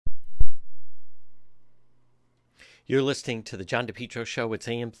You're listening to the John DePietro Show. It's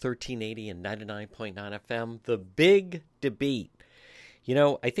AM 1380 and 99.9 FM. The big debate. You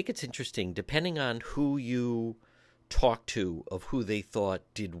know, I think it's interesting, depending on who you talk to, of who they thought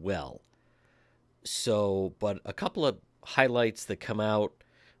did well. So, but a couple of highlights that come out.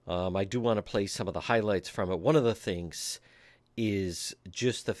 I do want to play some of the highlights from it. One of the things is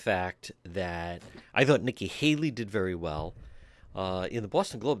just the fact that I thought Nikki Haley did very well. In the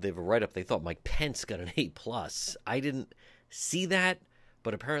Boston Globe, they have a write-up. They thought Mike Pence got an A+. I didn't see that,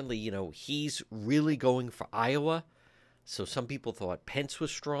 but apparently, you know, he's really going for Iowa. So some people thought Pence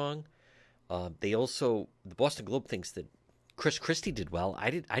was strong. The Boston Globe thinks that Chris Christie did well. I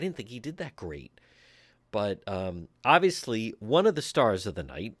didn't think he did that great. But obviously, one of the stars of the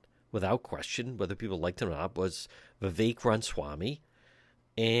night, without question, whether people liked him or not, was Vivek Ramaswamy.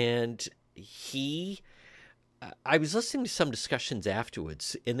 And I was listening to some discussions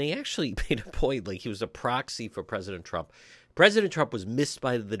afterwards, and they actually made a point like he was a proxy for President Trump. President Trump was missed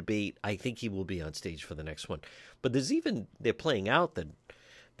by the debate. I think he will be on stage for the next one. But they're playing out that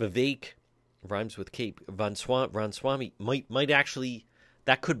Vivek, rhymes with Cape, Ramaswamy might actually,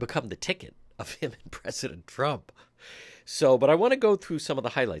 that could become the ticket of him and President Trump. So, but I want to go through some of the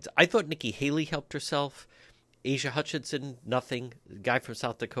highlights. I thought Nikki Haley helped herself. Asia Hutchinson, nothing. The guy from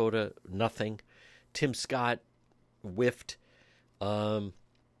South Dakota, nothing. Tim Scott whiffed.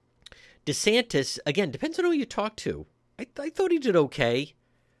 DeSantis, again, depends on who you talk to. I thought he did okay.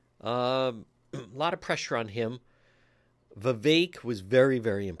 A lot of pressure on him. Vivek was very,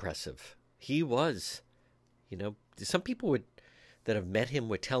 very impressive. He was. You know, some people that have met him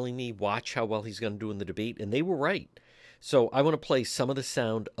were telling me, watch how well he's going to do in the debate, and they were right. So I want to play some of the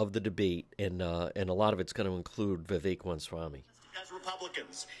sound of the debate, and a lot of it's going to include Vivek Ramaswamy. As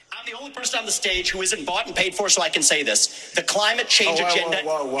Republicans, I'm the only person on the stage who isn't bought and paid for, so I can say this. The climate change agenda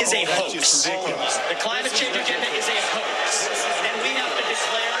is a hoax. The climate change agenda is a hoax. And we have to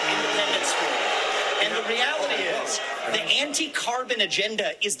declare independence for it. And the reality is, the anti-carbon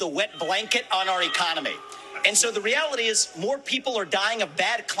agenda is the wet blanket on our economy. And so the reality is, more people are dying of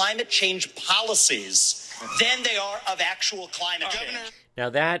bad climate change policies than they are of actual climate change. Now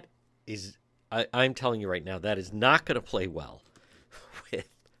that is, I'm telling you right now, that is not going to play well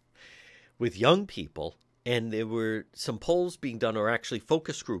with young people, and there were some polls being done, or actually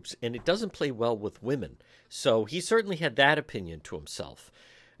focus groups, and it doesn't play well with women. So he certainly had that opinion to himself.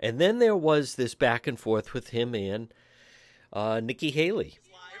 And then there was this back and forth with him and Nikki Haley.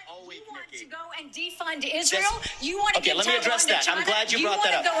 You want to go and defund Israel? You want to okay, let me address that. I'm glad you brought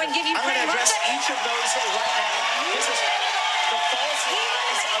that up. Go and give I'm going to address each of those right now. This is the false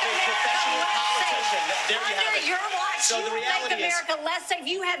lies of a professional politician. There you have it. Your watch, so the reality make America less safe.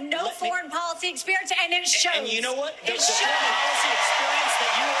 You have no foreign policy experience, and it shows. And you know what? The foreign policy experience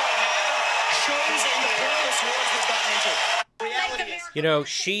that you all have shows in the pointless wars we've gotten into. The reality is, you know,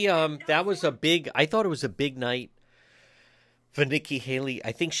 that was a big, I thought it was a big night for Nikki Haley.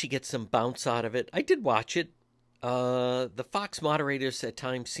 I think she gets some bounce out of it. I did watch it. The Fox moderators at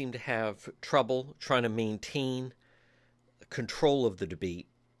times seem to have trouble trying to maintain control of the debate,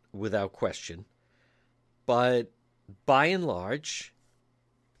 without question. But by and large,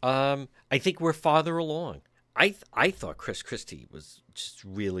 I think we're farther along. I thought Chris Christie was just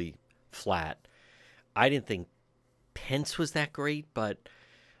really flat. I didn't think Pence was that great, but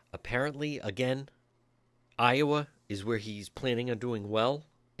apparently, again, Iowa is where he's planning on doing well,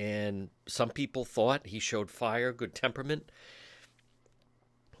 and some people thought he showed fire, good temperament.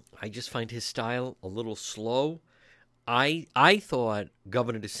 I just find his style a little slow. I thought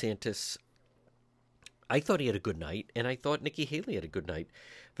Governor DeSantis, I thought he had a good night, and I thought Nikki Haley had a good night.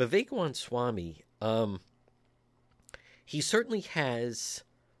 Vivek Ramaswamy, he certainly has,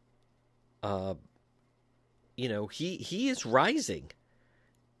 you know, he is rising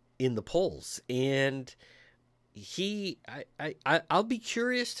in the polls, and I'll be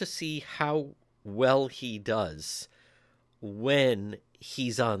curious to see how well he does when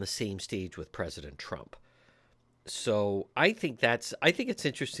he's on the same stage with President Trump. So I think it's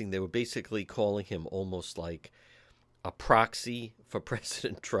interesting. They were basically calling him almost like a proxy for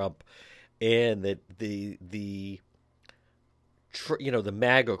President Trump, and that the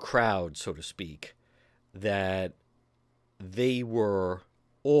MAGA crowd, so to speak, that they were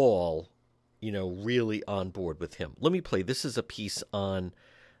all, you know, really on board with him. Let me play. This is a piece on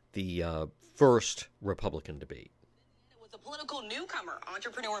the first Republican debate. A political newcomer,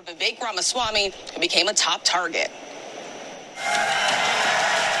 entrepreneur Vivek Ramaswamy, who became a top target.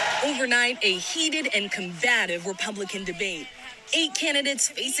 Overnight, a heated and combative Republican debate. 8 candidates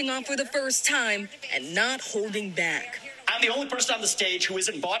facing off for the first time and not holding back. I'm I'm the only person on the stage who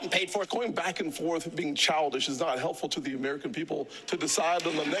isn't bought and paid for. Going back and forth, being childish is not helpful to the American people to decide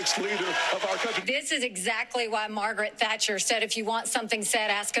on the next leader of our country. This is exactly why Margaret Thatcher said, if you want something said,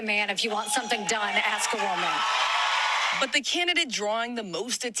 ask a man. If you want something done, ask a woman. But the candidate drawing the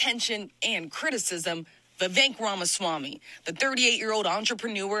most attention and criticism, Vivek Ramaswamy, the 38-year-old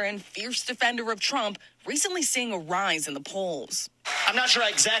entrepreneur and fierce defender of Trump, recently seeing a rise in the polls. I'm not sure I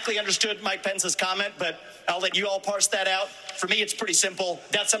exactly understood Mike Pence's comment, but I'll let you all parse that out. For me, it's pretty simple.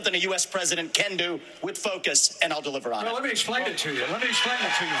 That's something a U.S. president can do with focus, and I'll deliver on it. Well, let me explain it to you. Vivek,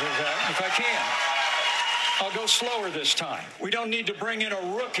 if I can. I'll go slower this time. We don't need to bring in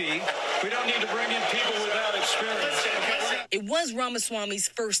a rookie. We don't need to bring in people without experience. It was Ramaswamy's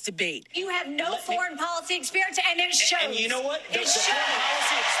first debate. You have no foreign policy experience, and it shows. And you know what? It The shows. foreign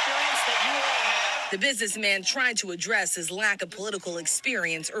policy experience that you all have. The businessman tried to address his lack of political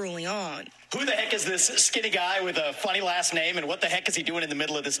experience early on. Who the heck is this skinny guy with a funny last name, and what the heck is he doing in the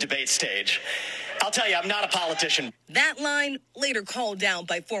middle of this debate stage? I'll tell you, I'm not a politician. That line later called out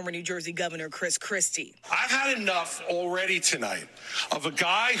by former New Jersey Governor Chris Christie. I've had enough already tonight of a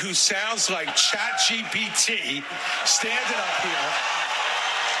guy who sounds like ChatGPT standing up here.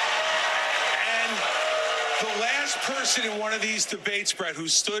 And the last person in one of these debates, Brett, who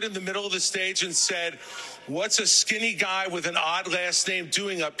stood in the middle of the stage and said, "What's a skinny guy with an odd last name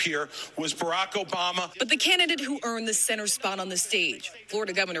doing up here?" was Barack Obama. But the candidate who earned the center spot on the stage,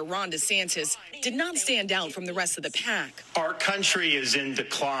 Florida Governor Ron DeSantis, did not stand out from the rest of the pack. Our country is in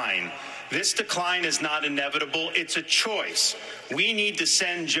decline. This decline is not inevitable. It's a choice. We need to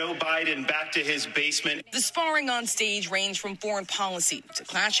send Joe Biden back to his basement. The sparring on stage ranged from foreign policy to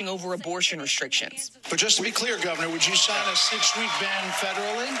clashing over abortion restrictions. But just to be clear, Governor, would you sign a 6-week ban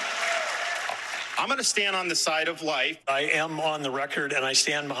federally? I'm going to stand on the side of life. I am on the record, and I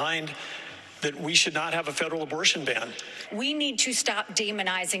stand behind that we should not have a federal abortion ban. We need to stop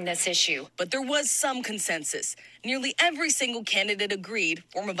demonizing this issue. But there was some consensus. Nearly every single candidate agreed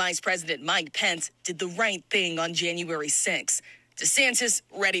former Vice President Mike Pence did the right thing on January 6th. DeSantis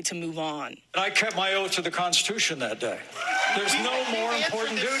ready to move on. I kept my oath to the Constitution that day. There's no more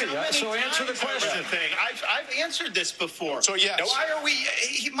important duty. So answer the question. I've answered this before. So yes. Why are we?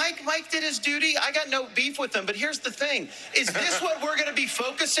 Mike did his duty. I got no beef with him. But here's the thing: is this what we're going to be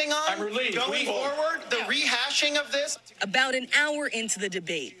focusing on? I'm relieved. Going forward, the rehashing of this. About an hour into the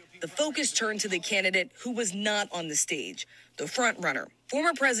debate, the focus turned to the candidate who was not on the stage, the frontrunner,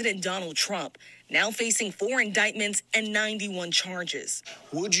 former President Donald Trump, now facing 4 indictments and 91 charges.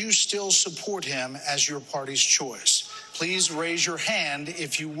 Would you still support him as your party's choice? Please raise your hand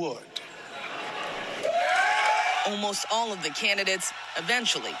if you would. Almost all of the candidates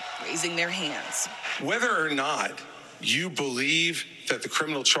eventually raising their hands. Whether or not you believe that the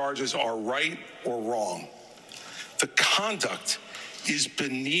criminal charges are right or wrong, the conduct is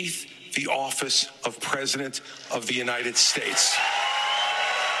beneath the office of President of the United States.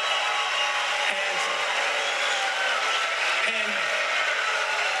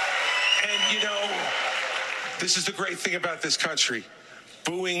 And you know, this is the great thing about this country.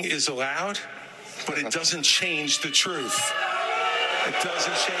 Booing is allowed, but it doesn't change the truth. It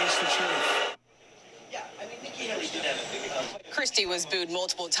doesn't change the truth. Christie was booed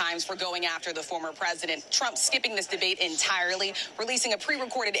multiple times for going after the former president. Trump skipping this debate entirely, releasing a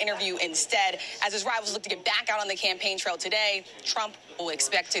pre-recorded interview instead. As his rivals look to get back out on the campaign trail today, Trump will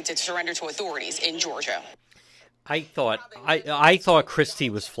expect to surrender to authorities in Georgia. I thought Christie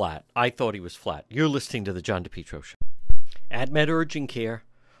was flat. I thought he was flat. You're listening to the John DePietro Show. AdMed Urgent Care,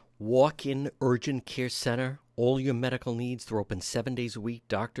 walk-in urgent care center. All your medical needs. They're open 7 days a week.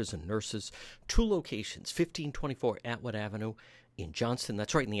 Doctors and nurses. 2 locations, 1524 Atwood Avenue in Johnston.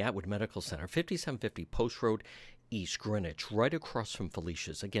 That's right in the Atwood Medical Center. 5750 Post Road, East Greenwich, right across from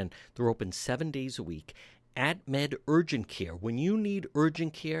Felicia's. Again, they're open 7 days a week. AdMed Urgent Care. When you need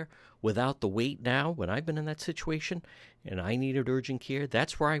urgent care without the wait now, when I've been in that situation and I needed urgent care,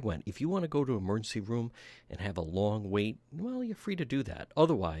 that's where I went. If you want to go to an emergency room and have a long wait, well, you're free to do that.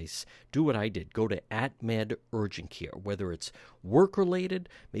 Otherwise, do what I did. Go to AdMed Urgent Care, whether it's work-related,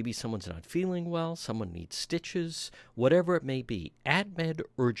 maybe someone's not feeling well, someone needs stitches, whatever it may be. AdMed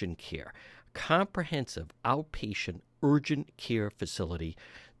Urgent Care, comprehensive outpatient urgent care facility.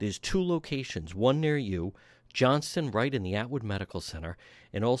 There's 2 locations, one near you, Johnston, right in the Atwood Medical Center,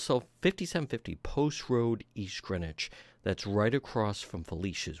 and also 5750 Post Road, East Greenwich. That's right across from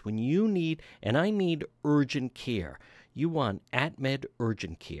Felicia's. When you need, and I need urgent care, you want AdMed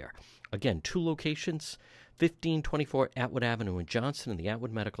Urgent Care. Again, 2 locations, 1524 Atwood Avenue in Johnston in the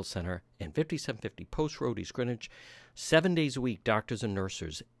Atwood Medical Center, and 5750 Post Road, East Greenwich. 7 days a week, doctors and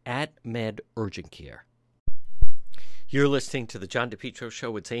nurses. AdMed Urgent Care. You're listening to the John DePietro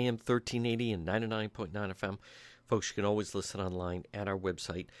Show. It's AM 1380 and 99.9 FM. Folks, you can always listen online at our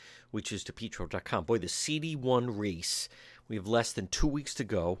website, which is DePietro.com. Boy, the CD1 race, we have less than 2 weeks to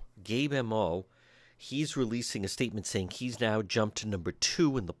go. Gabe M.O., he's releasing a statement saying he's now jumped to number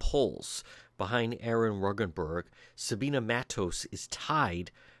 2 in the polls behind Aaron Ruggenberg. Sabina Matos is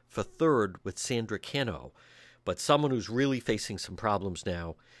tied for third with Sandra Cano. But someone who's really facing some problems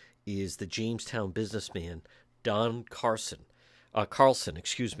now is the Jamestown businessman, Don Carlson,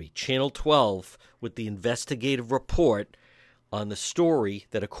 Channel 12, with the investigative report on the story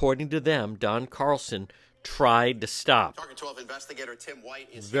that, according to them, Don Carlson tried to stop. Target 12 investigator Tim White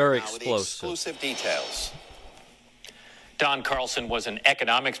is very here now with explosive. the exclusive details. Don Carlson was an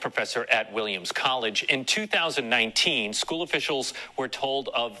economics professor at Williams College. In 2019, school officials were told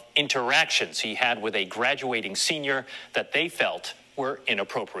of interactions he had with a graduating senior that they felt were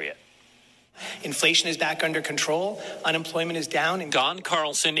inappropriate. Inflation is back under control. Unemployment is down. Don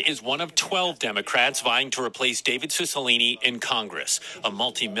Carlson is one of 12 Democrats vying to replace David Cicilline in Congress. A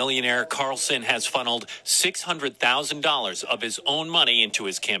multimillionaire, Carlson has funneled $600,000 of his own money into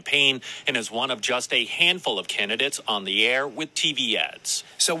his campaign and is one of just a handful of candidates on the air with TV ads.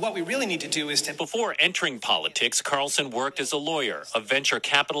 So what we really need to do is to... Before entering politics, Carlson worked as a lawyer, a venture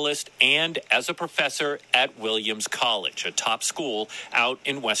capitalist, and as a professor at Williams College, a top school out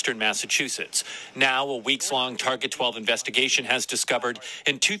in western Massachusetts. Now, a weeks-long Target 12 investigation has discovered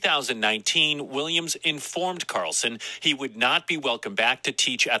in 2019, Williams informed Carlson he would not be welcome back to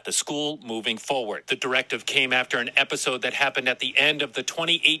teach at the school moving forward. The directive came after an episode that happened at the end of the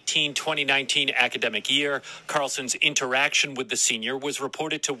 2018-2019 academic year. Carlson's interaction with the senior was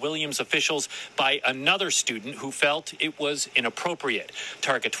reported to Williams officials by another student who felt it was inappropriate.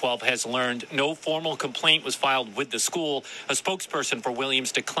 Target 12 has learned no formal complaint was filed with the school. A spokesperson for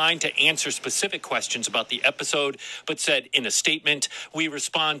Williams declined to answer specific questions about the episode, but said in a statement, "We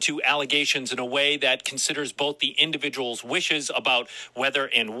respond to allegations in a way that considers both the individual's wishes about whether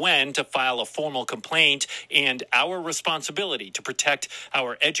and when to file a formal complaint and our responsibility to protect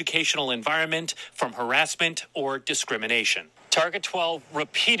our educational environment from harassment or discrimination." Target 12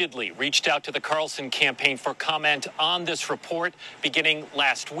 repeatedly reached out to the Carlson campaign for comment on this report beginning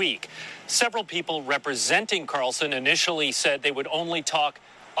last week. Several people representing Carlson initially said they would only talk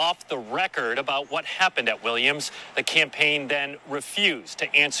off the record about what happened at Williams. The campaign then refused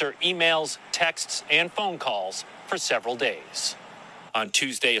to answer emails, texts, and phone calls for several days. On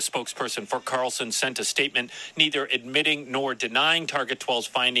Tuesday, a spokesperson for Carlson sent a statement neither admitting nor denying Target 12's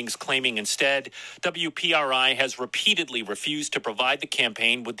findings, claiming instead WPRI has repeatedly refused to provide the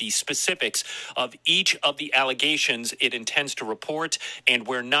campaign with the specifics of each of the allegations it intends to report, and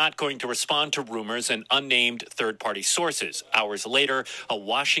we're not going to respond to rumors and unnamed third-party sources. Hours later, a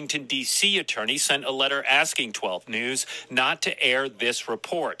Washington, D.C. attorney sent a letter asking 12 News not to air this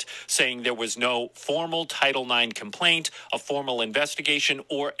report, saying there was no formal Title IX complaint, a formal investigation,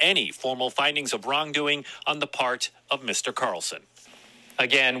 or any formal findings of wrongdoing on the part of Mr. Carlson.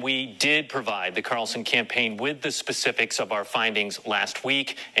 Again, we did provide the Carlson campaign with the specifics of our findings last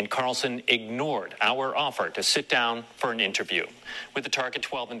week, and Carlson ignored our offer to sit down for an interview. With the Target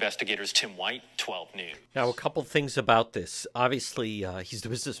 12 investigators, Tim White, 12 News. Now, a couple things about this. Obviously, he's the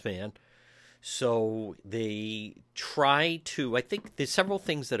businessman. So they try to, I think there's several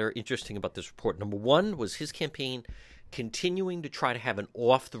things that are interesting about this report. Number one was his campaign continuing to try to have an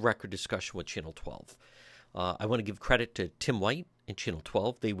off-the-record discussion with Channel 12. I want to give credit to Tim White and Channel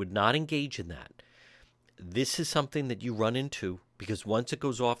 12. They would not engage in that. This is something that you run into because once it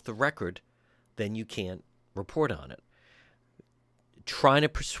goes off the record, then you can't report on it. Trying to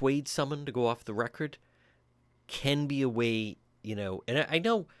persuade someone to go off the record can be a way, and I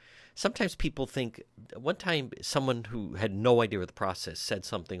know sometimes people think, one time someone who had no idea of the process said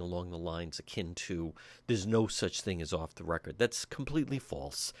something along the lines akin to, there's no such thing as off the record. That's completely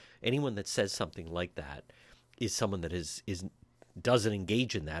false. Anyone that says something like that is someone that doesn't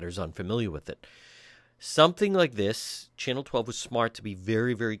engage in that or is unfamiliar with it. Something like this, Channel 12 was smart to be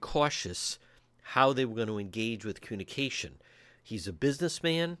very, very cautious how they were going to engage with communication. He's a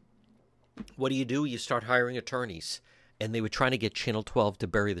businessman. What do? You start hiring attorneys. And they were trying to get Channel 12 to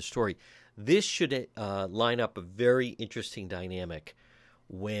bury the story. This should line up a very interesting dynamic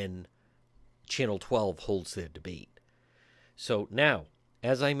when Channel 12 holds their debate. So now,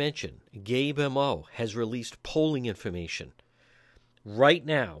 as I mentioned, Gabe M.O. has released polling information. Right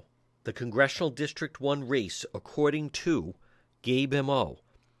now, the Congressional District 1 race, according to Gabe M.O.,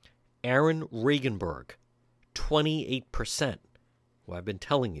 Aaron Regenberg, 28%, who I've been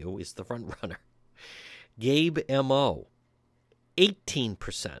telling you is the front runner. Gabe M.O.,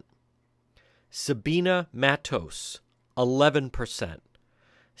 18%. Sabina Matos, 11%.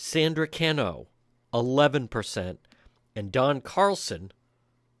 Sandra Cano, 11%. And Don Carlson,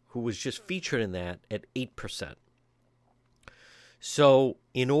 who was just featured in that, at 8%. So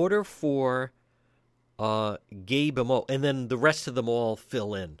in order for Gabe Amo, and then the rest of them all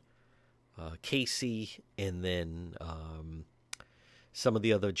fill in. Casey, and then some of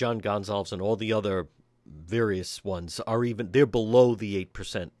the other, John Gonzalez and all the other various ones they're below the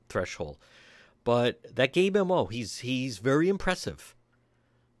 8% threshold. But that Gabe Amo, he's very impressive.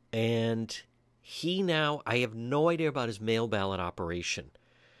 And he now, I have no idea about his mail ballot operation,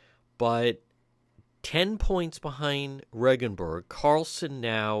 but 10 points behind Regenberg, Carlson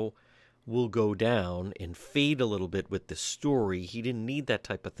now will go down and fade a little bit with the story. He didn't need that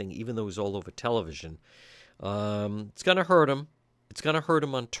type of thing, even though he's all over television. It's going to hurt him. It's going to hurt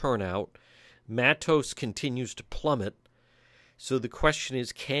him on turnout. Matos continues to plummet. So the question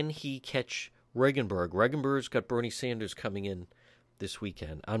is, can he catch Regenberg? Regenberg's got Bernie Sanders coming in this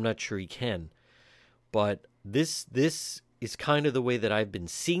weekend. I'm not sure he can. But this is kind of the way that I've been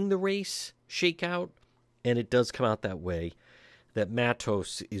seeing the race shake out, and it does come out that way, that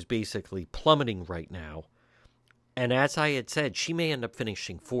Matos is basically plummeting right now. And as I had said, she may end up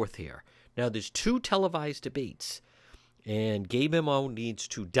finishing fourth here. Now, there's 2 televised debates, and Gabe Amo needs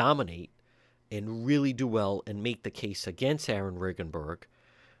to dominate and really do well and make the case against Aaron Regenberg.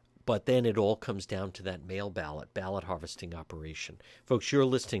 But then it all comes down to that mail ballot harvesting operation. Folks, you're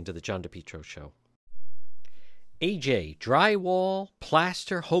listening to The John DePietro Show. AJ, drywall,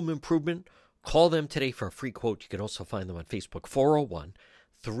 plaster, home improvement. Call them today for a free quote. You can also find them on Facebook,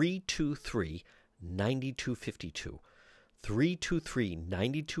 401-323-9252.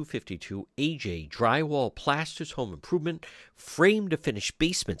 323-9252. AJ, drywall, plasters, home improvement, frame to finish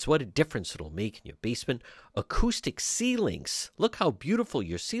basements. What a difference it'll make in your basement. Acoustic ceilings. Look how beautiful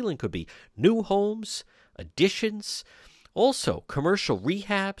your ceiling could be. New homes, additions. Also, commercial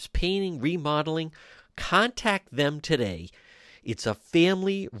rehabs, painting, remodeling. Contact them today. It's a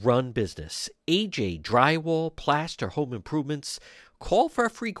family-run business. AJ Drywall, Plaster, Home Improvements. Call for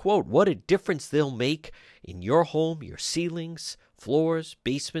a free quote. What a difference they'll make in your home, your ceilings, floors,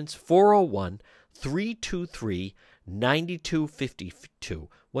 basements. 401-323-9252.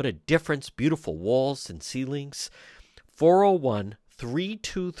 What a difference. Beautiful walls and ceilings.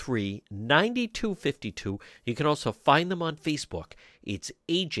 401-323-9252. You can also find them on Facebook. It's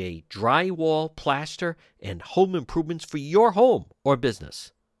AJ Drywall, Plaster, and Home Improvements for your home or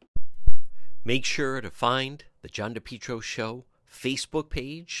business. Make sure to find the John DePietro Show Facebook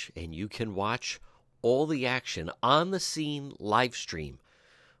page, and you can watch all the action on the scene live stream.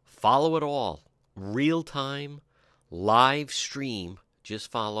 Follow it all. Real time, live stream. Just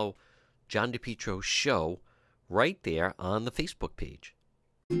follow John DePietro Show right there on the Facebook page.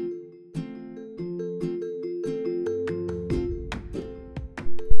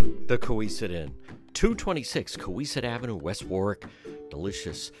 The Cohasset Inn, 226 Cohasset Avenue, West Warwick.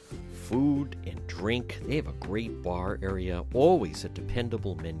 Delicious food and drink. They have a great bar area, always a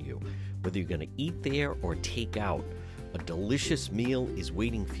dependable menu. Whether you're going to eat there or take out, a delicious meal is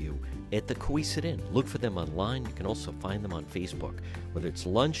waiting for you at the Cohasset Inn. Look for them online. You can also find them on Facebook. Whether it's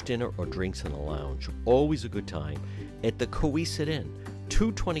lunch, dinner, or drinks in the lounge, always a good time at the Cohasset Inn,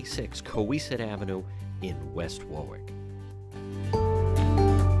 226 Cohasset Avenue in West Warwick.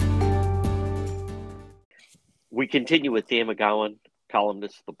 We continue with Dan McGowan,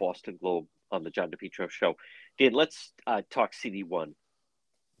 columnist of the Boston Globe, on the John DePietro Show. Dan, let's talk CD1.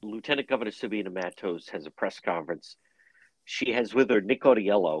 Lieutenant Governor Sabina Matos has a press conference. She has with her Nick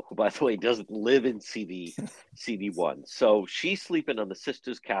Audiello, who, by the way, doesn't live in CD1. So she's sleeping on the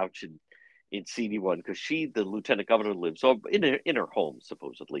sister's couch in CD1 because the lieutenant governor, lives in her home,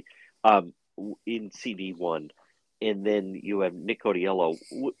 supposedly, in CD1. And then you have Nick Audiello.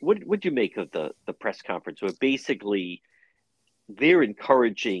 What would you make of the press conference where basically they're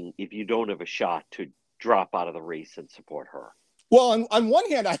encouraging, if you don't have a shot, to drop out of the race and support her? Well, on one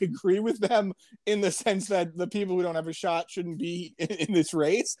hand, I agree with them in the sense that the people who don't have a shot shouldn't be in this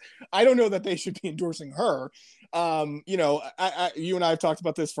race. I don't know that they should be endorsing her. You and I have talked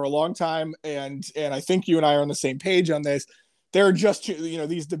about this for a long time, and I think you and I are on the same page on this. There are just,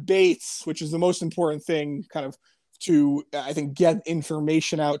 these debates, which is the most important thing kind of to, I think, get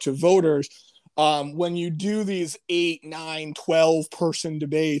information out to voters. When you do these 8, 9, 12 person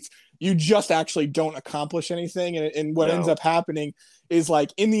debates, you just actually don't accomplish anything. And what ends up happening is,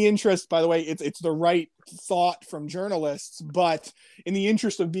 like, in the interest, by the way, it's the right thought from journalists, but in the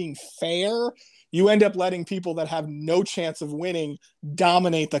interest of being fair, you end up letting people that have no chance of winning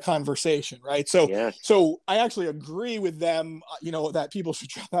dominate the conversation, right? So, Yes. so I actually agree with them, that people should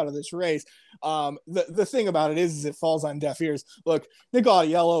drop out of this race. The thing about it is it falls on deaf ears. Look, Nick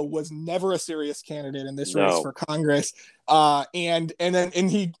Audiello was never a serious candidate in this race for Congress. And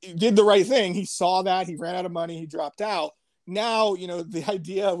he did the right thing. He saw that, he ran out of money, he dropped out. Now, the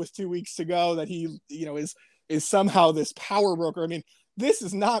idea with 2 weeks to go that he, is somehow this power broker. I mean, this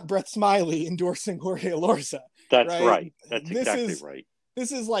is not Brett Smiley endorsing Jorge Elorza. That's right. That's exactly right.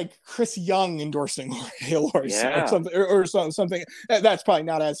 This is like Chris Young endorsing Jorge Elorza Yeah. or something. That's probably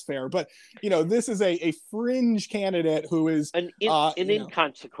not as fair, but this is a fringe candidate who is an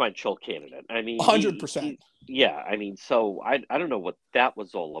inconsequential candidate. I mean, 100%. Yeah. I mean, so I don't know what that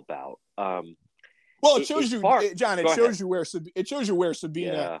was all about. Well, it shows you, John. It shows you where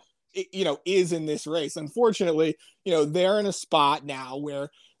Sabina, is in this race. Unfortunately, they're in a spot now where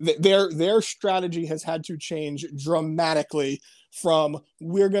their strategy has had to change dramatically. From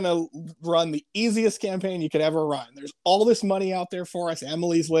we're gonna run the easiest campaign you could ever run. There's all this money out there for us.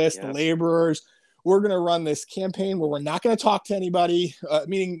 Emily's List, the laborers. We're gonna run this campaign where we're not gonna talk to anybody,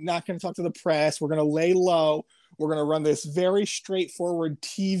 meaning not gonna talk to the press. We're gonna lay low. We're gonna run this very straightforward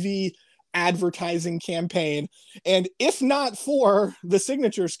TV advertising campaign. And if not for the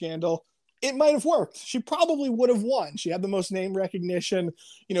signature scandal, it might have worked. She probably would have won. She had the most name recognition,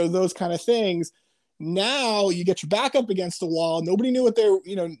 those kind of things. Now you get your back up against the wall. Nobody knew what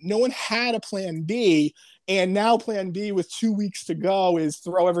no one had a plan B. And now plan B with 2 weeks to go is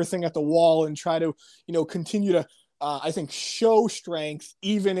throw everything at the wall and try to, continue to, I think, show strength,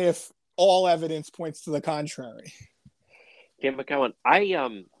 even if all evidence points to the contrary. Dan McGowan,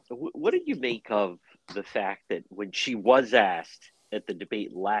 what did you make of the fact that when she was asked at the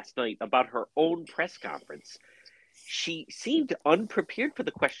debate last night about her own press conference, she seemed unprepared for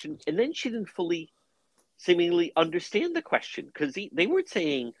the question, and then she didn't fully seemingly understand the question, because they weren't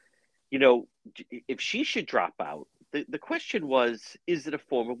saying, if she should drop out. The question was, is it a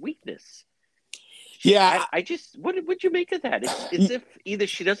form of weakness? Yeah. I just, what would you make of that? It's as if either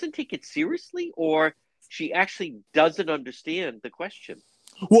she doesn't take it seriously or she actually doesn't understand the question.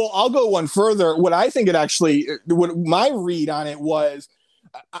 Well, I'll go one further. What I think what my read on it was,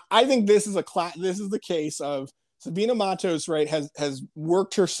 I think this is the case of Sabina Matos, right, has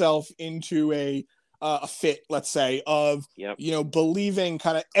worked herself into a fit, let's say, of, believing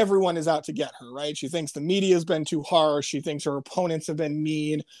kind of everyone is out to get her, right? She thinks the media has been too harsh. She thinks her opponents have been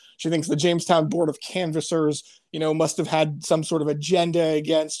mean. She thinks the Jamestown Board of Canvassers, must have had some sort of agenda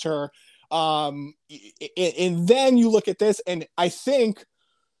against her. And then you look at this, and I think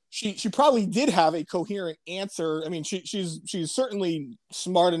she probably did have a coherent answer. I mean, she's certainly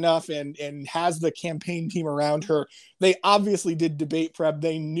smart enough and has the campaign team around her. They obviously did debate prep.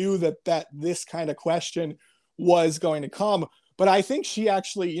 They knew that this kind of question was going to come. But I think she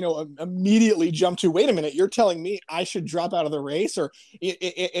actually, immediately jumped to, wait a minute, you're telling me I should drop out of the race?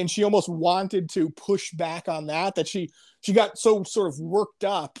 And she almost wanted to push back on that she got so sort of worked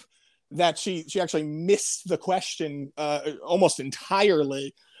up that she actually missed the question almost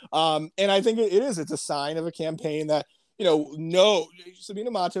entirely. And I think it's a sign of a campaign that, no,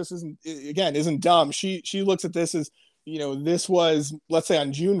 Sabina Matos isn't dumb. She looks at this as, this was, let's say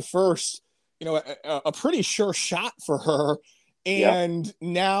on June 1st, a pretty sure shot for her. And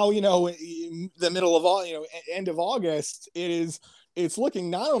now, the middle of all, end of August, it's looking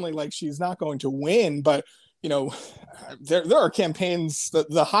not only like she's not going to win, but, there are campaigns,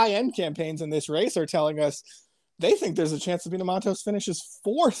 the high end campaigns in this race are telling us they think there's a chance Sabina Matos finishes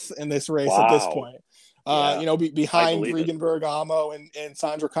fourth in this race at this point. Behind Regenberg, Amo, and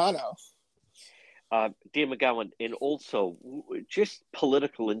Sandra Cano. Dan McGowan, and also just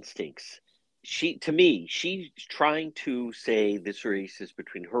political instincts. She's trying to say this race is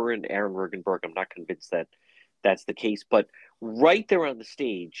between her and Aaron Regenberg. I'm not convinced that that's the case, but right there on the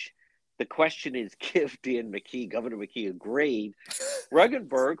stage, the question is, give Governor McKee, a grade.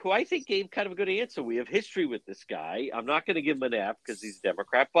 Regenberg, who I think gave kind of a good answer. We have history with this guy. I'm not going to give him an F because he's a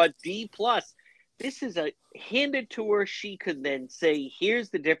Democrat, but D+. This is handed to her. She could then say, here's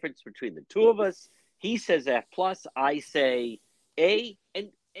the difference between the two of us. He says F+, I say A,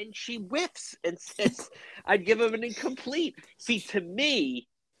 and she whiffs and says, I'd give him an incomplete. See, to me,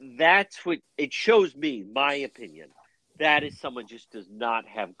 that's what it shows me, my opinion. That is someone just does not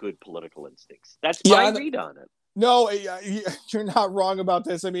have good political instincts. That's my read on it. No, you're not wrong about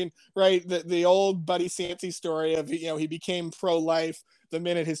this. I mean, right, the old Buddy Santy story of, he became pro-life the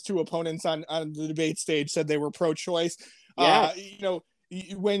minute his two opponents on the debate stage said they were pro-choice. Yeah.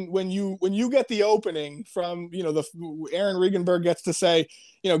 when you get the opening from, the Aaron Regenberg gets to say,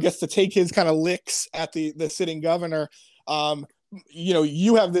 gets to take his kind of licks at the sitting governor.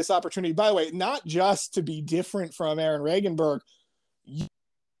 You have this opportunity, by the way, not just to be different from Aaron Regenberg,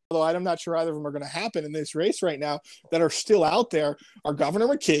 although I'm not sure either of them are going to happen in this race right now, that are still out there are Governor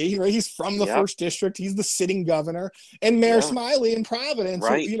McKee, right? He's from the first district. He's the sitting governor, and Mayor Smiley in Providence.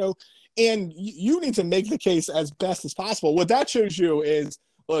 Right. So, and you need to make the case as best as possible. What that shows you is,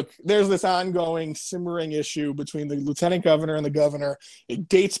 look, there's this ongoing simmering issue between the lieutenant governor and the governor. It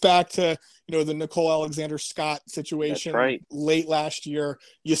dates back to, the Nicole Alexander Scott situation late last year.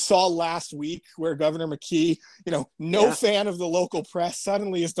 You saw last week where Governor McKee, fan of the local press,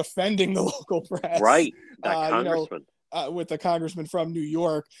 suddenly is defending the local press. Right. That congressman. With the congressman from New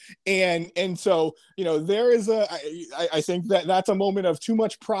York. And so, there is I think that's a moment of too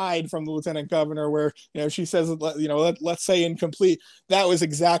much pride from the lieutenant governor where, she says, let's say incomplete. That was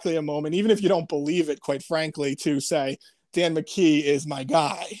exactly a moment, even if you don't believe it, quite frankly, to say, Dan McKee is my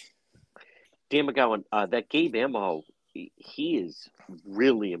guy. Dan McGowan, that Gabe Amo, he is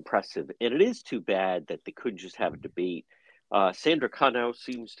really impressive. And it is too bad that they couldn't just have a debate. Sandra Cano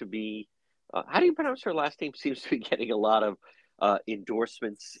seems to be, how do you pronounce her last name? Seems to be getting a lot of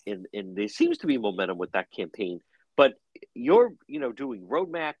endorsements, and there seems to be momentum with that campaign. But you're, doing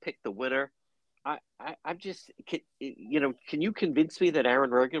roadmap, pick the winner. I'm just, can you convince me that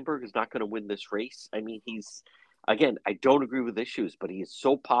Aaron Regenberg is not going to win this race? I mean, again, I don't agree with issues, but he is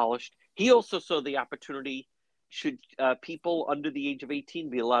so polished. He also saw the opportunity. Should people under the age of 18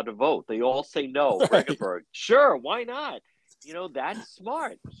 be allowed to vote? They all say no. Regenberg, sure, why not? That's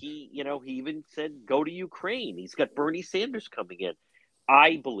smart. He even said, go to Ukraine. He's got Bernie Sanders coming in.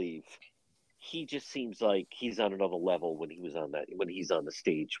 I believe he just seems like he's on another level when he's on the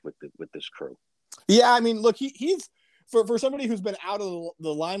stage with this crew. Yeah. I mean, look, he's for somebody who's been out of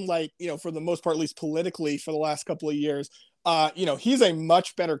the limelight, for the most part, at least politically for the last couple of years, he's a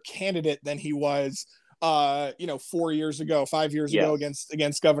much better candidate than he was 4 years ago, 5 years ago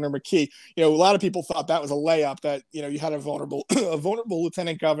against Governor McKee. A lot of people thought that was a layup, that, you had a vulnerable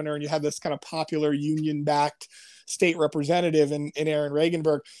lieutenant governor, and you had this kind of popular union-backed state representative in Aaron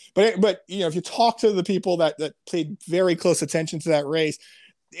Regenberg. But if you talk to the people that paid very close attention to that race,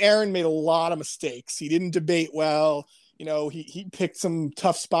 Aaron made a lot of mistakes. He didn't debate well. He picked some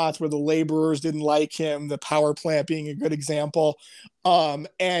tough spots where the laborers didn't like him, the power plant being a good example, and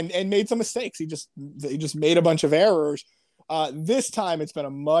made some mistakes. He just made a bunch of errors. This time it's been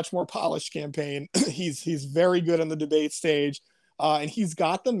a much more polished campaign. He's very good on the debate stage, and he's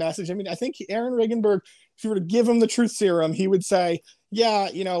got the message. I mean, I think Aaron Regenberg, if you were to give him the truth serum, he would say, yeah,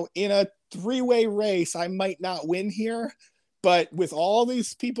 in a three-way race, I might not win here, but with all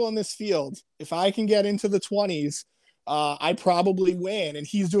these people in this field, if I can get into the 20s, I probably win. And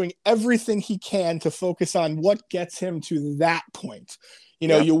he's doing everything he can to focus on what gets him to that point.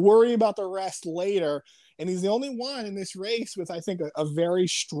 You worry about the rest later. And he's the only one in this race with, I think, a very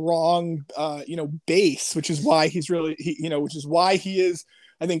strong, base, which is why he's really, which is why he is,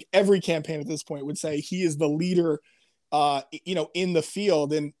 I think every campaign at this point would say he is the leader, in the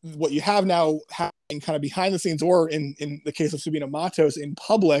field. And what you have now happening kind of behind the scenes, or in the case of Sabina Matos in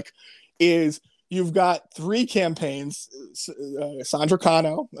public, is you've got three campaigns, Sandra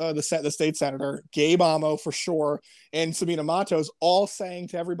Cano, the state senator, Gabe Amo for sure, and Sabina Matos, all saying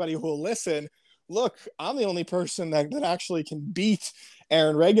to everybody who will listen, look, I'm the only person that actually can beat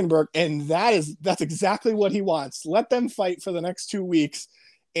Aaron Regenberg. And that's exactly what he wants. Let them fight for the next 2 weeks.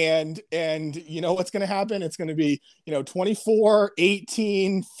 And what's going to happen? It's going to be, 24,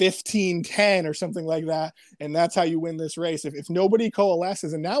 18, 15, 10 or something like that. And that's how you win this race. If nobody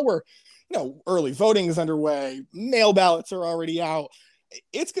coalesces, and now we're, early voting is underway, mail ballots are already out.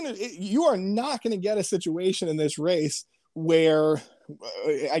 You are not going to get a situation in this race where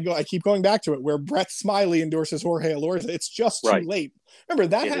I keep going back to it, where Brett Smiley endorses Jorge Elorza. It's just too late. Remember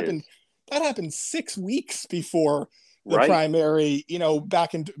that happened 6 weeks before the primary,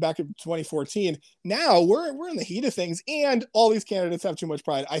 back in 2014. Now we're in the heat of things, and all these candidates have too much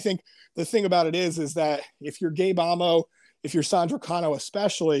pride. I think the thing about it is that if you're Gabe Amo, if you're Sandra Cano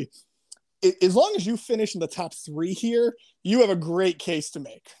especially, as long as you finish in the top three here, you have a great case to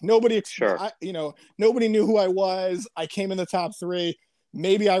make. Nobody knew who I was. I came in the top three.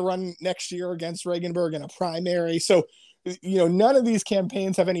 Maybe I run next year against Regenberg in a primary. So, none of these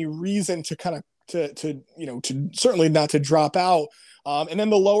campaigns have any reason to kind of to certainly not to drop out. And then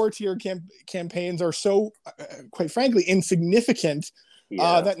the lower tier campaigns are so, quite frankly, insignificant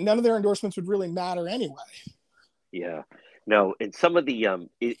that none of their endorsements would really matter anyway. Yeah. No, and some of the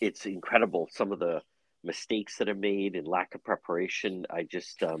it's incredible. Some of the mistakes that are made and lack of preparation. I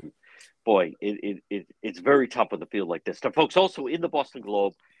just, boy, it's very tough with a field like this. Now, folks, also in the Boston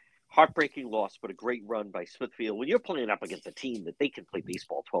Globe, heartbreaking loss, but a great run by Smithfield. When you're playing up against a team that they can play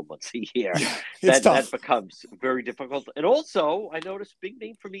baseball 12 months a year, that becomes very difficult. And also, I noticed big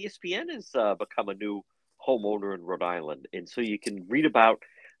name from ESPN has become a new homeowner in Rhode Island. And so you can read about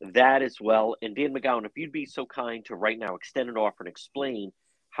that as well. And Dan McGowan, if you'd be so kind to right now extend an offer and explain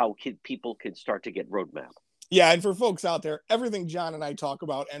how people can start to get Roadmap. Yeah, and for folks out there, everything John and I talk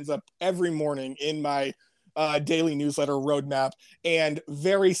about ends up every morning in my daily newsletter Roadmap, and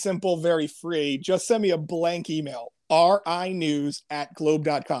very simple, very free. Just send me a blank email,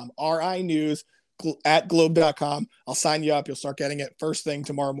 rinews@globe.com, rinews@globe.com. I'll sign you up. You'll start getting it first thing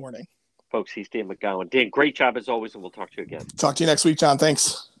tomorrow morning. Folks, he's Dan McGowan. Dan, great job as always, and we'll talk to you again. Talk to you next week, John.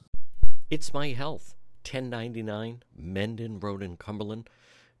 Thanks. It's My Health, 1099 Mendon Road in Cumberland,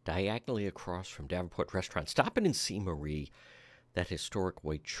 diagonally across from Davenport Restaurant. Stop in and see Marie, that historic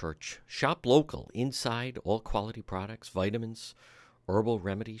white church. Shop local, inside, all quality products, vitamins, herbal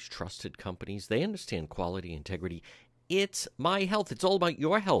remedies, trusted companies. They understand quality, integrity. It's My Health. It's all about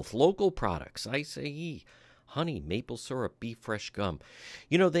your health. Local products, acai, honey, maple syrup, beef fresh gum.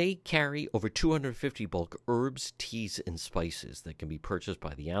 You know, they carry over 250 bulk herbs, teas, and spices that can be purchased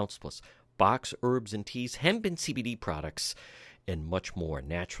by the ounce, plus box herbs and teas, hemp and CBD products, and much more.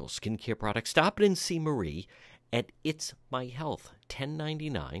 Natural skincare products. Stop in and see Marie at It's My Health,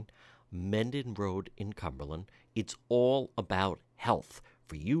 1099 Mendon Road in Cumberland. It's all about health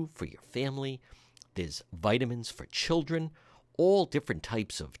for you, for your family. There's vitamins for children, all different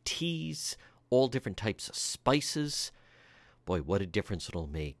types of teas, all different types of spices. Boy, what a difference it'll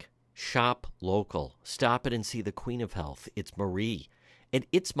make. Shop local. Stop it and see the Queen of Health. It's Marie. And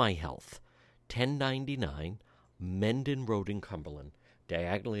It's My Health, 1099 Mendon Road in Cumberland,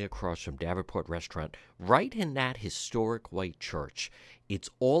 diagonally across from Davenport Restaurant, right in that historic white church. It's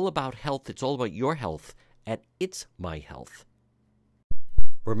all about health. It's all about your health at It's My Health.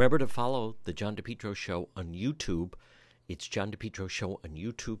 Remember to follow the John DePetro Show on YouTube. It's John DePetro Show on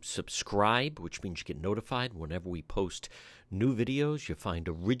YouTube. Subscribe, which means you get notified whenever we post new videos. You find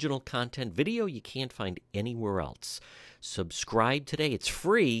original content, video you can't find anywhere else. Subscribe today. It's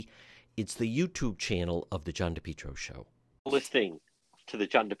free. It's the YouTube channel of the John DePetro Show. Listening to the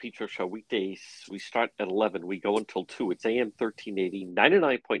John DePetro Show weekdays, we start at 11. We go until 2. It's AM 1380,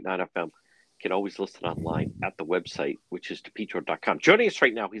 99.9 FM. You can always listen online at the website, which is DePetro.com. Joining us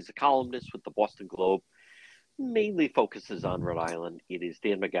right now, he's a columnist with the Boston Globe, mainly focuses on Rhode Island. It is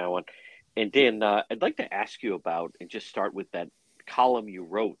Dan McGowan. And Dan, I'd like to ask you about, and just start with that column you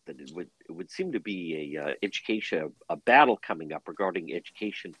wrote, that it would seem to be a battle coming up regarding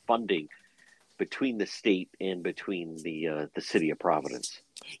education funding between the state and between the city of Providence.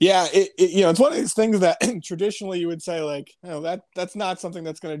 Yeah, it's one of these things that traditionally you would say, like, that's not something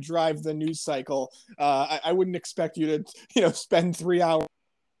that's going to drive the news cycle. I wouldn't expect you to spend 3 hours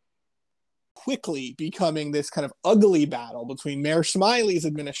quickly becoming this kind of ugly battle between Mayor Smiley's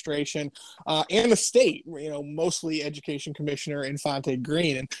administration and the state, mostly Education Commissioner Infante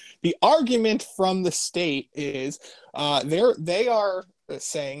Green. And the argument from the state is they are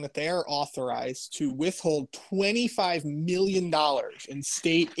saying that they are authorized to withhold $25 million in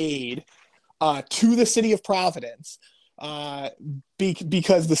state aid to the city of Providence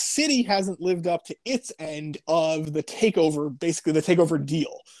because the city hasn't lived up to its end of the takeover, basically the takeover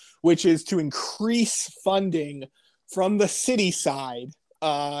deal, which is to increase funding from the city side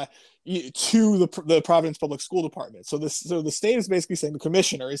to the Providence Public School Department. So the state is basically saying, the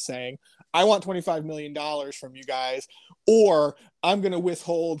commissioner is saying, I want $25 million from you guys, or I'm going to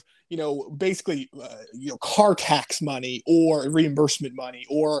withhold, basically, car tax money or reimbursement money,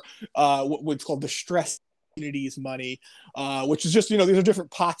 or what's called distress communities money, which is just, these are different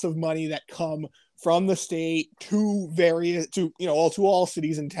pots of money that come from the state to all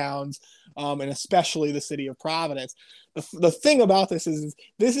cities and towns, and especially the city of Providence. The thing about this is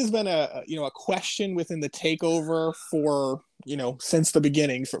this has been a question within the takeover for, since the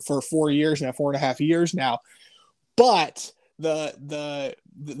beginning, for 4 years now, 4.5 years now. But the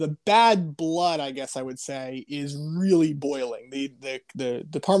bad blood, I guess I would say, is really boiling. The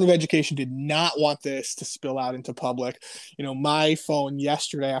Department of Education did not want this to spill out into public. My phone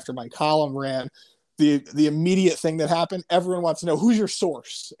yesterday after my column ran, the immediate thing that happened, everyone wants to know who's your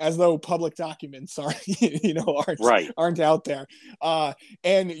source, as though public documents are aren't out there.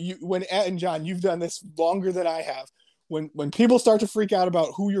 And John, you've done this longer than I have. when people start to freak out about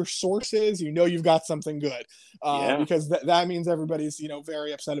who your source is, you know you've got something good, because that means everybody's, you know,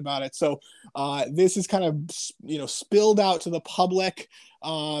 very upset about it. So this is kind of, you know, spilled out to the public.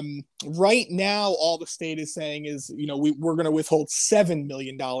 Right now, all the state is saying is, you know, we're going to withhold $7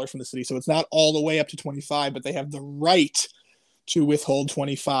 million from the city. So it's not all the way up to 25, but they have the right to withhold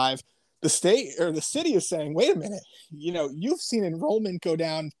 25. The state or the city is saying, wait a minute, you know, you've seen enrollment go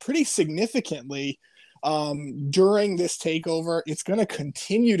down pretty significantly during this takeover. It's going to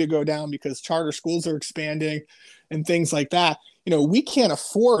continue to go down because charter schools are expanding and things like that. You know, we can't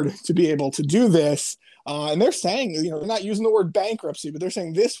afford to be able to do this. And they're saying, you know, they're not using the word bankruptcy, but they're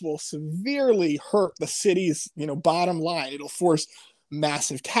saying this will severely hurt the city's, you know, bottom line. It'll force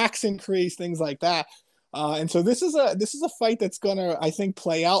massive tax increase, things like that. And so this is a fight that's gonna, I think,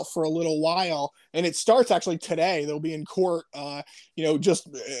 play out for a little while, and it starts actually today. They'll be in court, you know, just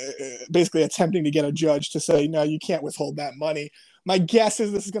basically attempting to get a judge to say, no, you can't withhold that money. My guess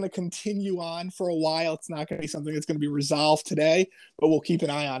is this is going to continue on for a while. It's not going to be something that's going to be resolved today, but we'll keep an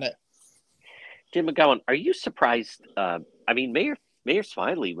eye on it. Jim McGowan, are you surprised? I mean, Mayor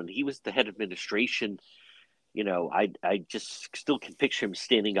Smiley, when he was the head of administration, you know, I just still can picture him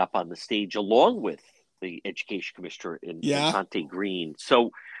standing up on the stage along with the education commissioner in Infante Green. So,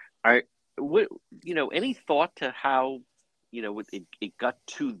 you know, any thought to how, you know, it got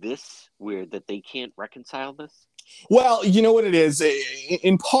to this where that they can't reconcile this? Well, you know what it is.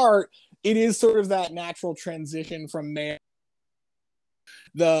 In part, it is sort of that natural transition from mayor.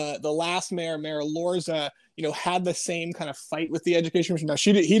 The last mayor, Mayor Lorza, you know, had the same kind of fight with the education commission. Now,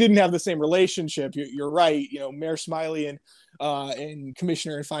 he didn't have the same relationship. You're right. You know, Mayor Smiley and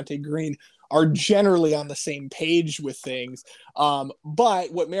Commissioner Infante Green are generally on the same page with things.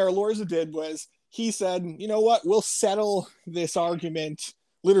 But what Mayor Lorza did was he said, you know what, we'll settle this argument.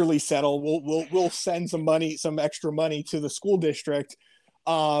 Literally settle. We'll send some extra money to the school district.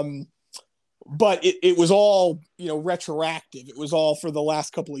 But it was all, you know, retroactive. It was all for the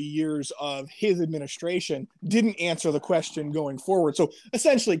last couple of years of his administration. Didn't answer the question going forward. So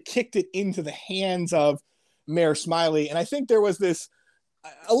essentially kicked it into the hands of Mayor Smiley. And I think there was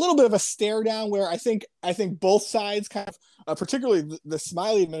a little bit of a stare down where I think both sides kind of, particularly the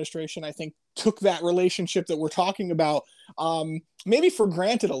Smiley administration, I think took that relationship that we're talking about maybe for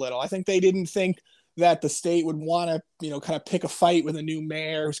granted a little. I think they didn't think that the state would want to, you know, kind of pick a fight with a new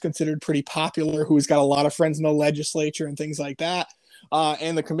mayor who's considered pretty popular, who's got a lot of friends in the legislature and things like that.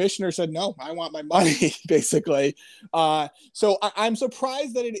 And the commissioner said, no, I want my money, basically. So I'm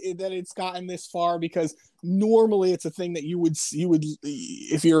surprised that it's gotten this far, because normally it's a thing that you would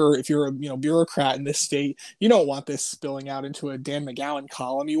if you're a, you know, bureaucrat in this state, you don't want this spilling out into a Dan McGowan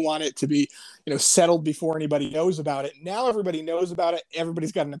column. You want it to be, you know, settled before anybody knows about it. Now everybody knows about it.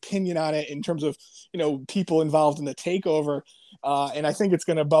 Everybody's got an opinion on it in terms of, you know, people involved in the takeover. And I think it's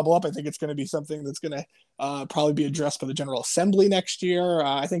going to bubble up. I think it's going to be something that's going to probably be addressed by the General Assembly next year.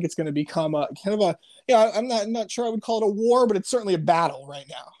 I think it's going to become a kind of a, you know, I'm not sure I would call it a war, but it's certainly a battle right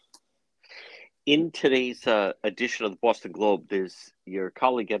now. In today's edition of the Boston Globe, there's your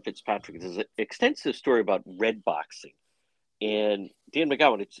colleague Ed Fitzpatrick. There's an extensive story about red boxing. And Dan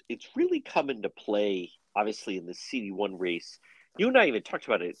McGowan, it's really come into play, obviously, in the CD1 race. You and I even talked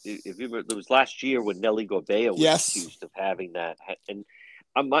about it. If you remember, it was last year when Nelly Gorbea was accused of having that. And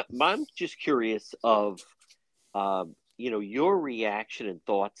I'm just curious of, you know, your reaction and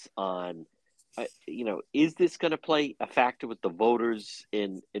thoughts on, you know, is this going to play a factor with the voters?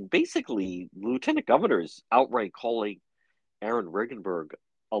 And basically, Lieutenant Governor's outright calling Aaron Regenberg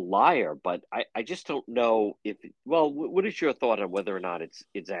a liar. But I just don't know if, well, what is your thought on whether or not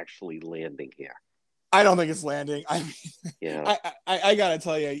it's actually landing here? I don't think it's landing. I mean, yeah. I got to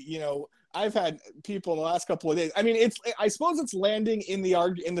tell you, you know, I've had people in the last couple of days. I mean, I suppose it's landing in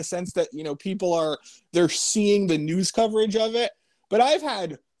the sense that, you know, they're seeing the news coverage of it. But I've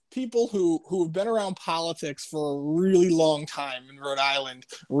had people who've been around politics for a really long time in Rhode Island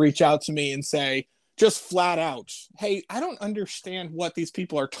reach out to me and say, just flat out, hey, I don't understand what these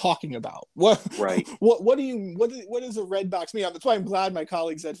people are talking about. What is a red box mean? That's why I'm glad my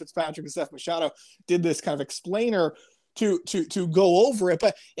colleagues Ed Fitzpatrick and Steph Machado did this kind of explainer to go over it.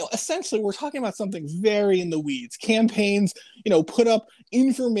 But, you know, essentially we're talking about something very in the weeds. Campaigns, you know, put up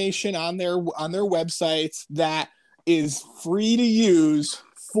information on their websites that is free to use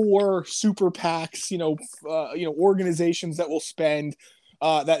for super PACs, you know, organizations that will spend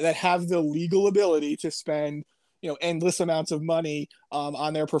that have the legal ability to spend, you know, endless amounts of money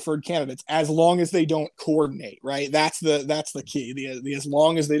on their preferred candidates, as long as they don't coordinate, right? That's the key. The as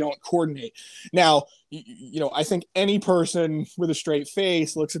long as they don't coordinate. Now, you know, I think any person with a straight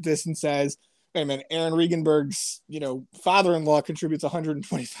face looks at this and says, wait a minute, Aaron Regenberg's, father-in-law contributes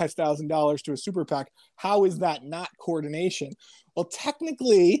 $125,000 to a super PAC. How is that not coordination? Well,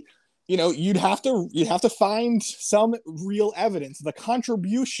 technically, you'd have to find some real evidence. The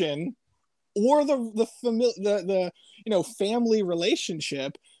contribution or the family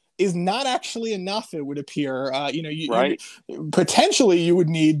relationship is not actually enough, it would appear. Right. Potentially you would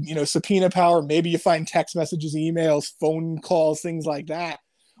need, subpoena power. Maybe you find text messages, emails, phone calls, things like that.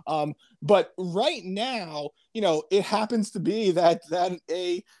 But right now, it happens to be that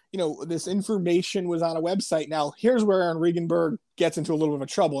this information was on a website. Now, here's where Aaron Regenberg gets into a little bit of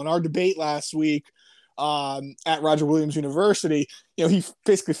trouble. In our debate last week at Roger Williams University, he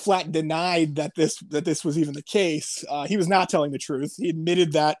basically flat denied that this was even the case. He was not telling the truth. He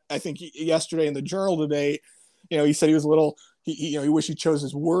admitted that, I think, yesterday in the Journal debate. He said he was a little, he wished he chose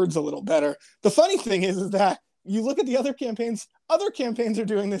his words a little better. The funny thing is that you look at the other campaigns are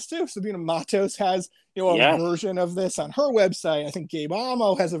doing this too. Sabina Matos has, a version of this on her website. I think Gabe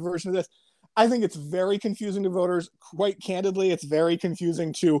Amo has a version of this. I think it's very confusing to voters. Quite candidly, it's very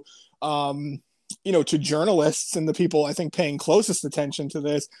confusing to, to journalists and the people, I think, paying closest attention to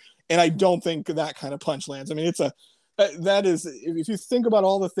this. And I don't think that kind of punch lands. I mean, that is, if you think about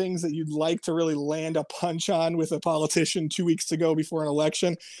all the things that you'd like to really land a punch on with a politician 2 weeks to go before an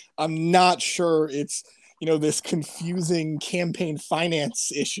election, I'm not sure it's, this confusing campaign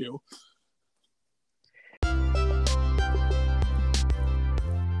finance issue.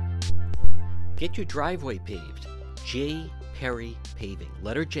 Get your driveway paved. J. Perry Paving.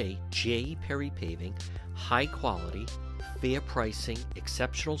 Letter J. J. Perry Paving. High quality, fair pricing,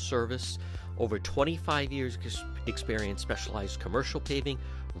 exceptional service. Over 25 years experience, specialized commercial paving,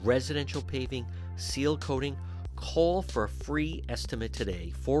 residential paving, seal coating. Call for a free estimate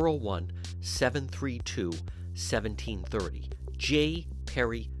today, 401-732-1730. J.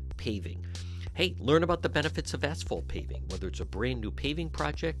 Perry Paving. Hey, learn about the benefits of asphalt paving, whether it's a brand new paving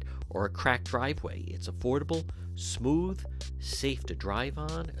project or a cracked driveway. It's affordable, smooth, safe to drive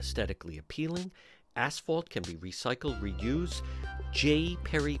on, aesthetically appealing. Asphalt can be recycled, reused. J.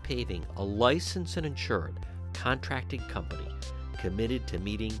 Perry Paving, a licensed and insured contracting company committed to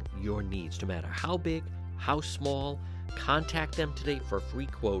meeting your needs, no matter how big, how small. Contact them today for a free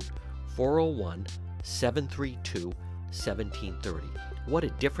quote, 401-732-1730. What a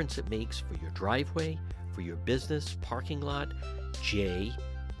difference it makes for your driveway, for your business, parking lot.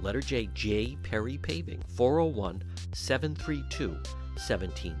 Letter J, J. Perry Paving,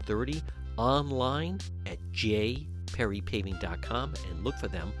 401-732-1730. Online at jperrypaving.com and look for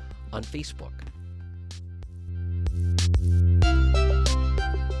them on Facebook.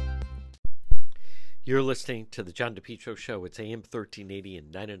 You're listening to the John DePietro Show. It's AM 1380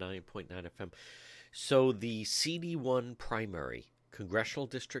 and 99.9 FM. So the CD1 primary, Congressional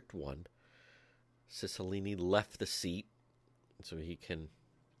District 1, Cicilline left the seat so he can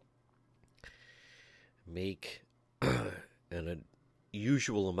make an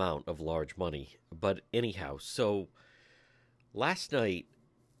unusual amount of large money. But anyhow, so last night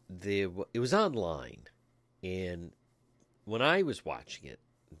it was online, and when I was watching it,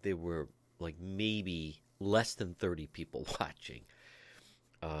 there were like maybe less than 30 people watching.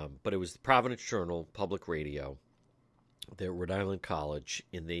 But it was the Providence Journal, public radio. They're at Rhode Island College,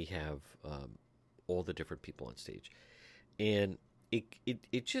 and they have all the different people on stage. And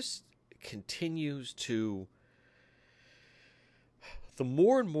it just continues to... The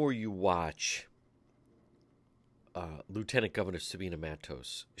more and more you watch Lieutenant Governor Sabina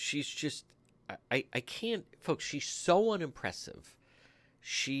Matos, she's just... I can't... Folks, she's so unimpressive.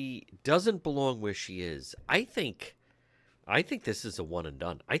 She doesn't belong where she is. I think this is a one and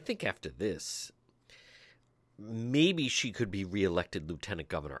done. I think after this, maybe she could be reelected lieutenant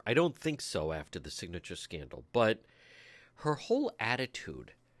governor. I don't think so after the signature scandal. But her whole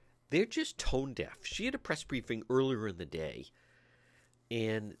attitude, they're just tone deaf. She had a press briefing earlier in the day,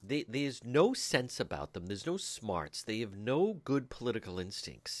 and there's no sense about them. There's no smarts. They have no good political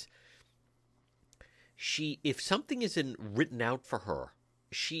instincts. If something isn't written out for her,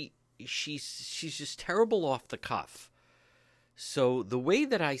 she's just terrible off the cuff. So the way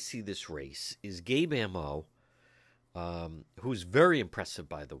that I see this race is Gabe Amo, who's very impressive,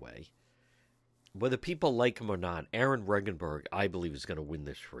 by the way. Whether people like him or not, Aaron Regenberg, I believe, is going to win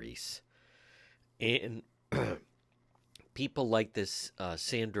this race. And people like this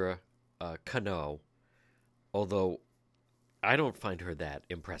Sandra Cano, although I don't find her that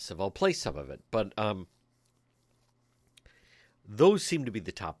impressive. I'll play some of it, but those seem to be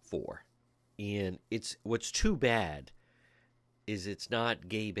the top four. And what's too bad is it's not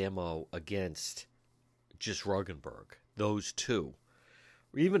Gabe Amo against just Regenberg. Those two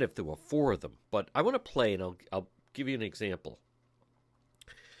or even if there were 4 of them. But I want to play, and I'll give you an example.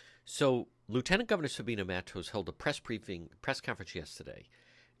 So Lieutenant Governor Sabina Matos held a press conference yesterday.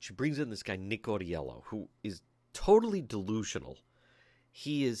 She brings in this guy, Nick Audiello, who is totally delusional.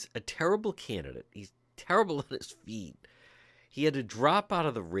 He is a terrible candidate. He's terrible on his feet. He had to drop out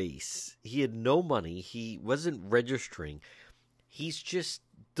of the race. He had no money. He wasn't registering. He's just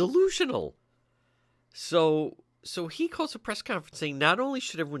delusional. So he calls a press conference saying not only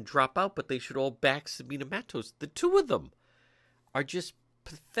should everyone drop out, but they should all back Sabina Matos. The 2 of them are just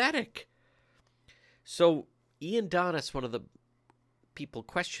pathetic. So Ian Donis, one of the people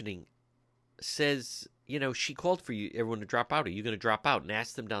questioning, says, she called for everyone to drop out. Are you going to drop out? And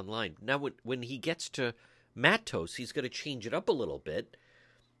ask them down the line. Now, when he gets to Matos, he's going to change it up a little bit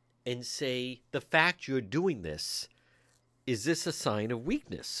and say, the fact you're doing this, is this a sign of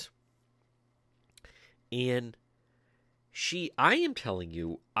weakness? And I am telling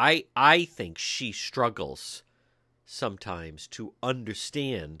you, I think she struggles sometimes to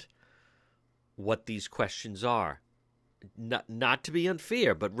understand what these questions are. Not to be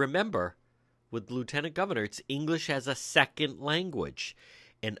unfair, but remember, with Lieutenant Governor, it's English as a second language.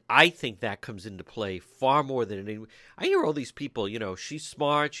 And I think that comes into play far more than any. I hear all these people, she's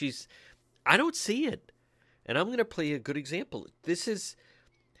smart, I don't see it. And I'm going to play a good example.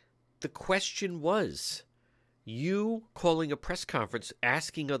 The question was, you calling a press conference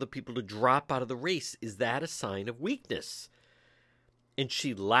asking other people to drop out of the race, is that a sign of weakness? And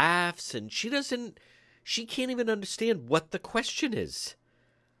she laughs, and she can't even understand what the question is.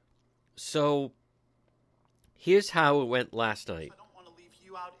 So here's how it went last night. I don't want to leave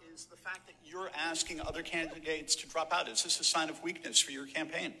you out is the fact that you're asking other candidates to drop out. Is this a sign of weakness for your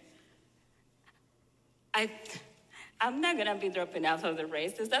campaign? I'm not going to be dropping out of the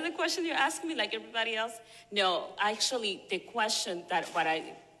race. Is that the question you're asking me, like everybody else? No, actually, the question that what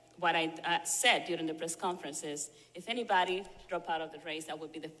I said during the press conference is, if anybody drop out of the race, I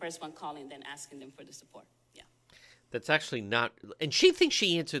would be the first one calling, then asking them for the support. Yeah. That's actually not, and she thinks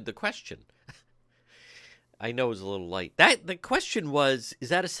she answered the question. I know it was a little light. The question was, is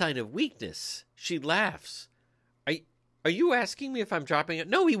that a sign of weakness? She laughs. Are you asking me if I'm dropping out?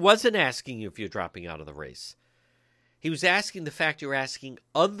 No, he wasn't asking you if you're dropping out of the race. He was asking the fact you're asking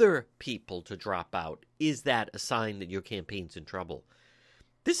other people to drop out. Is that a sign that your campaign's in trouble?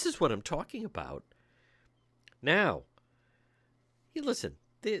 This is what I'm talking about. Now, listen,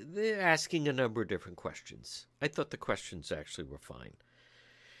 they're asking a number of different questions. I thought the questions actually were fine.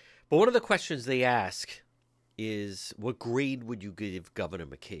 But one of the questions they ask is, what grade would you give Governor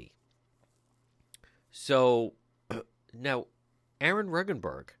McKee? So, now, Aaron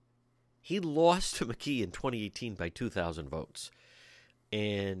Regenberg, he lost to McKee in 2018 by 2,000 votes.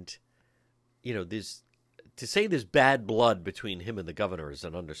 And, to say there's bad blood between him and the governor is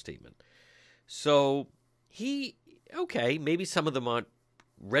an understatement. So maybe some of them aren't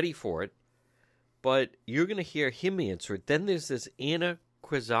ready for it, but you're going to hear him answer it. Then there's this Anna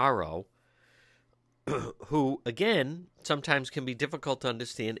Quazzaro, who, again, sometimes can be difficult to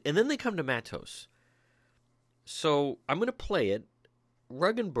understand. And then they come to Matos. So I'm going to play it.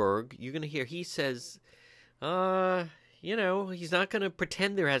 Ruggenberg, you're going to hear, he says, he's not going to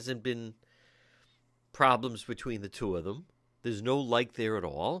pretend there hasn't been problems between the 2 of them. There's no like there at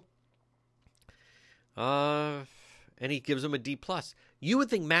all. And he gives him a D+. You would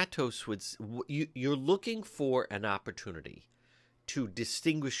think Matos would, you're looking for an opportunity to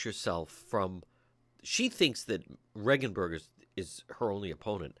distinguish yourself from, she thinks that Regenberg is her only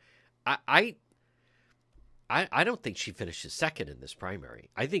opponent. I don't think she finishes second in this primary.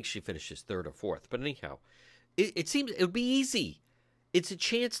 I think she finishes 3rd or 4th. But anyhow, it seems it would be easy. It's a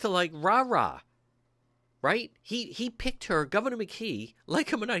chance to rah-rah, right? He picked her, Governor McKee,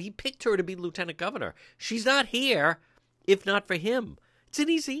 like him or not, he picked her to be lieutenant governor. She's not here if not for him. It's an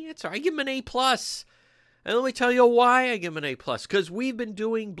easy answer. I give him an A+. And let me tell you why I give him an A+. Because we've been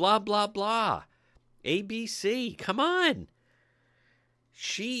doing blah, blah, blah. ABC. Come on.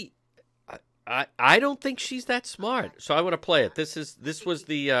 I don't think she's that smart. So I want to play it. This was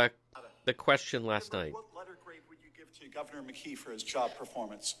the question last night. What letter grade would you give to Governor McKee for his job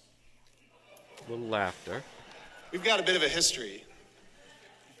performance? A little laughter. We've got a bit of a history.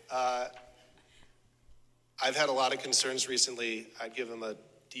 I've had a lot of concerns recently. I'd give him a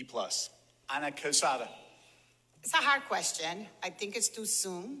D+. Ana Quesada. It's a hard question. I think it's too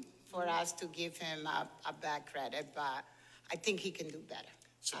soon for us to give him a bad credit, but I think he can do better.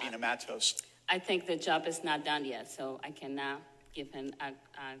 Sabina Matos. I think the job is not done yet, so I cannot give him a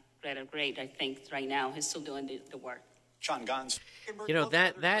greater grade. I think right now he's still doing the work. Sean Gons.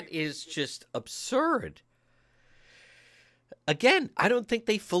 That is just absurd. again, I don't think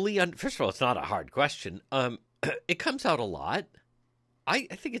they fully first of all, it's not a hard question. It comes out a lot. I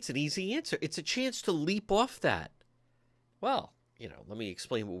think it's an easy answer. It's a chance to leap off that. Well, let me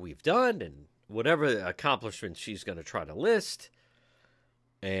explain what we've done and whatever accomplishments she's going to try to list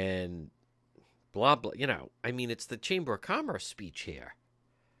and blah, blah. It's the Chamber of Commerce speech here.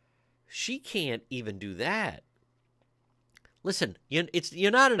 She can't even do that. Listen,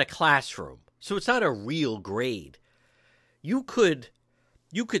 you're not in a classroom, so it's not a real grade. You could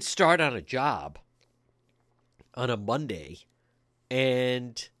start on a job on a Monday,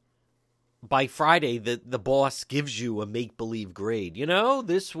 and by Friday, the boss gives you a make-believe grade.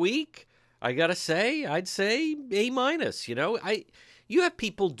 This week, I got to say, I'd say A-. You have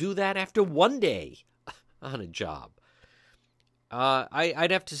people do that after one day on a job.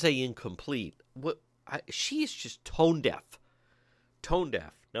 I'd have to say incomplete. She is just tone deaf. Tone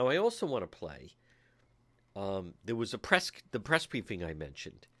deaf. Now, I also want to play. There was the press briefing I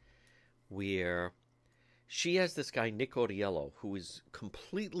mentioned where she has this guy, Nick Audiello, who is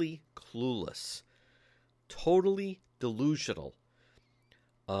completely clueless, totally delusional.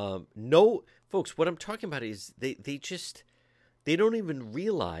 No, folks, what I'm talking about is they don't even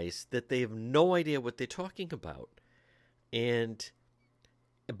realize that they have no idea what they're talking about.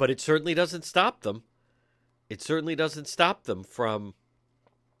 But it certainly doesn't stop them. It certainly doesn't stop them from,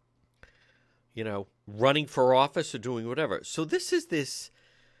 running for office or doing whatever. So this is this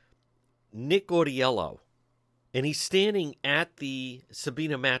Nick Audiello, and he's standing at the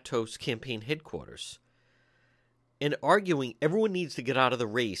Sabina Matos campaign headquarters and arguing everyone needs to get out of the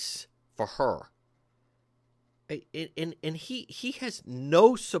race for her. And he has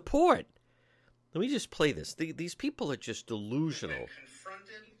no support. Let me just play this. These people are just delusional.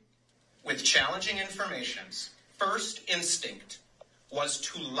 Confronted with challenging information's first instinct was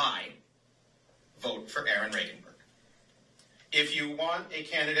to lie. Vote for Aaron Regenberg. If you want a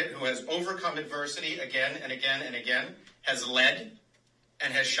candidate who has overcome adversity again and again and again, has led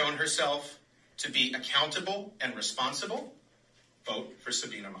and has shown herself to be accountable and responsible, vote for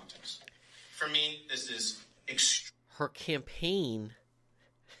Sabina Matos. For me, this is her campaign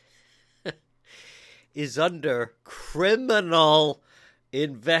is under criminal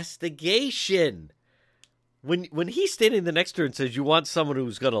investigation. When he's standing the next to her and says, you want someone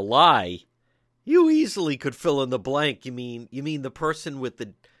who's going to lie, you easily could fill in the blank. You mean the person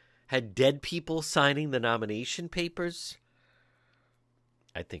had dead people signing the nomination papers?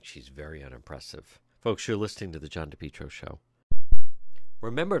 I think she's very unimpressive. Folks, you're listening to The John DePetro Show.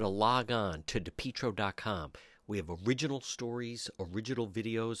 Remember to log on to DePetro.com. We have original stories, original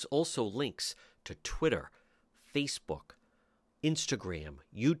videos, also links to Twitter, Facebook, Instagram,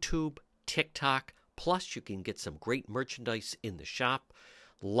 YouTube, TikTok. Plus, you can get some great merchandise in the shop.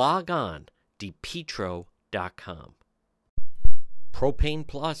 Log on, DePetro.com. Propane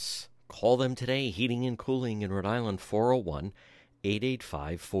Plus. Call them today. Heating and Cooling in Rhode Island,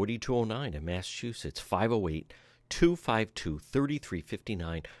 401-885-4209. In Massachusetts,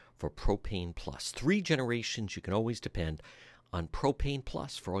 508-252-3359 for Propane Plus. 3 generations you can always depend on Propane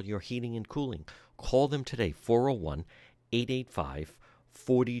Plus for all your heating and cooling. Call them today,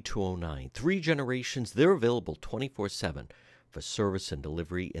 401-885-4209. 3 generations, they're available 24/7 for service and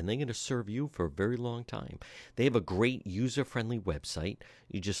delivery, and they're going to serve you for a very long time. They have a great user-friendly website.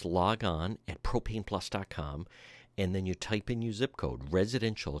 You just log on at propaneplus.com, and then you type in your zip code,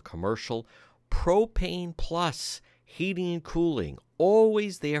 residential, commercial, Propane Plus, heating and cooling,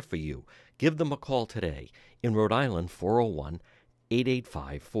 always there for you. Give them a call today. In Rhode Island,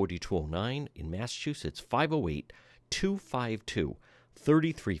 401-885-4209. In Massachusetts,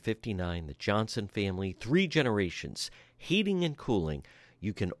 508-252-3359. The Johnson family, 3 generations, heating and cooling.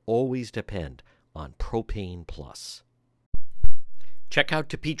 You can always depend on Propane Plus. Check out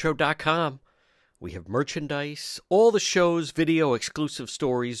DePetro.com. We have merchandise, all the shows, video, exclusive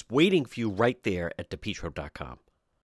stories waiting for you right there at DePetro.com.